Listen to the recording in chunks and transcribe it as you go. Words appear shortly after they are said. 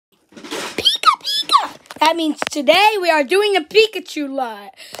That means today we are doing a Pikachu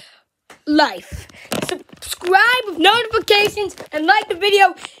life. Subscribe with notifications and like the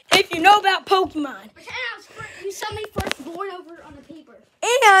video if you know about Pokemon. You saw me first born over on the paper.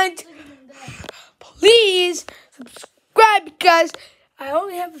 And please subscribe because I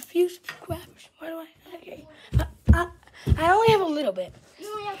only have a few subscribers. Why do I? Okay. I only have a little bit.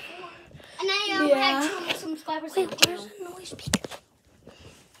 You only have 4. And I have 2 subscribers. Wait, where's the noise Pikachu?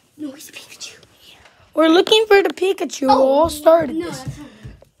 Noise Pikachu. Yeah. We're looking for the Pikachu who all started no, this. That's not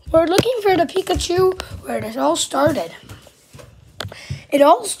We're looking for the Pikachu where this all started. It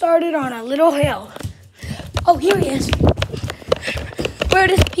all started on a little hill. Oh, here he is. Where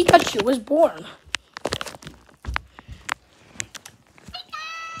this Pikachu was born.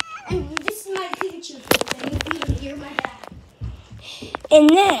 And this is my Pikachu food, and you're my dad. And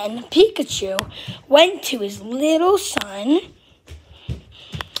then Pikachu went to his little son,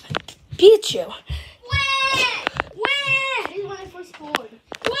 Pikachu. This is when I first born.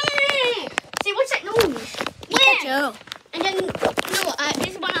 Say, what's that noise? Pikachu. And then, this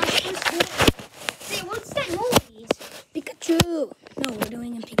is when I was first born. Say, what's that noise? Pikachu. No, we're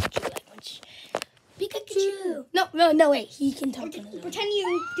doing a Pikachu language. Pikachu. No, wait. He can talk to us. Pretend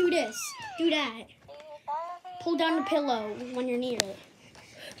you do this. Do that. Pull down the pillow when you're near it.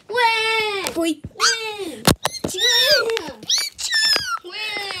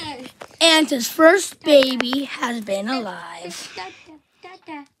 And his first baby has been alive.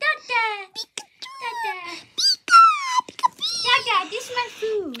 This is my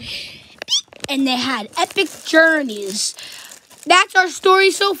food. And they had epic journeys. That's our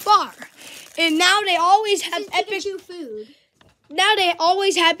story so far. And now they always have epic food. Now they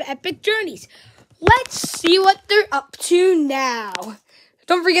always have epic journeys. Let's see what they're up to now.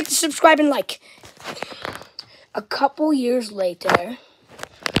 Don't forget to subscribe and like. A couple years later.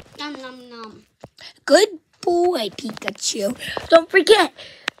 Nom nom nom. Good boy, Pikachu. Don't forget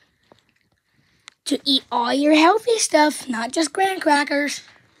to eat all your healthy stuff, not just graham crackers.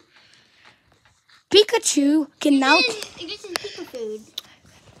 Pikachu can now. This is Pika food.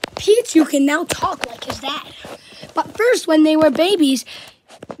 Pikachu can now talk like his dad. But first, when they were babies,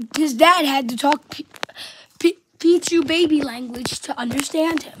 his dad had to talk Pikachu baby language to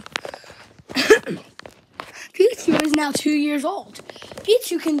understand him. Pikachu is now 2 years old.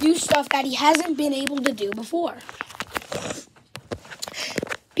 Pikachu can do stuff that he hasn't been able to do before.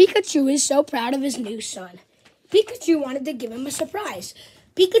 Pikachu is so proud of his new son. Pikachu wanted to give him a surprise.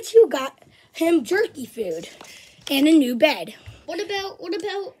 Pikachu got him jerky food and a new bed. What about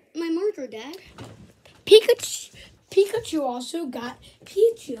my marker, Dad? Pikachu also got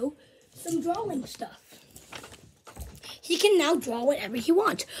Pichu some drawing stuff. He can now draw whatever he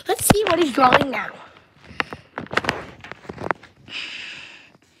wants. Let's see what he's drawing now.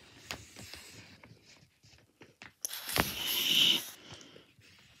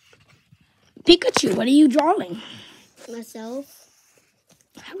 Pikachu, what are you drawing? Myself.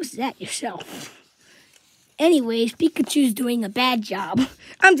 How is that yourself? Anyways, Pikachu's doing a bad job.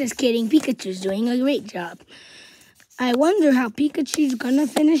 I'm just kidding. Pikachu's doing a great job. I wonder how Pikachu's gonna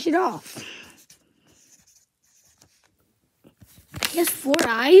finish it off. He has 4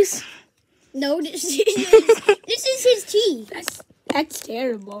 eyes. No, this is his teeth. That's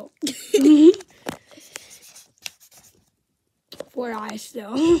terrible. 4 eyes,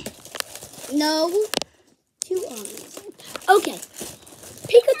 though. No, 2 eyes. Okay.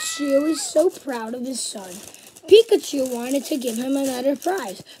 Pikachu is so proud of his son. Pikachu wanted to give him another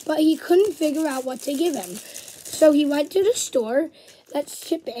prize, but he couldn't figure out what to give him. So he went to the store. Let's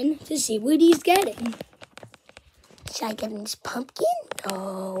chip in to see what he's getting. Should I give him this pumpkin?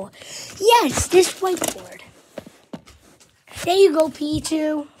 No. Yes, this whiteboard. There you go,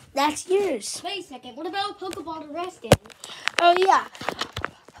 Pikachu. That's yours. Wait a second. What about a Pokeball to rest in? Oh, yeah.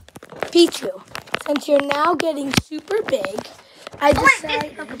 Pichu, since you're now getting super big, I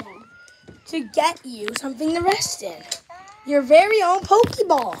decided to get you something to rest in. Your very own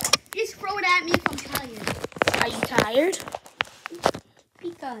Pokeball. Just throw it at me if I'm tired. Are you tired?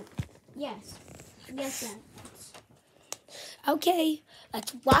 Pika. Yes. Yes, Dad. Okay,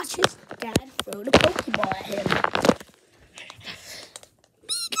 let's watch his dad throw the Pokeball at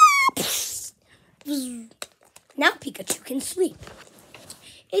him. Now Pikachu can sleep.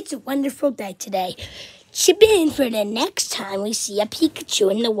 It's a wonderful day today. Chip in for the next time we see a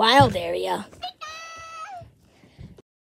Pikachu in the wild area.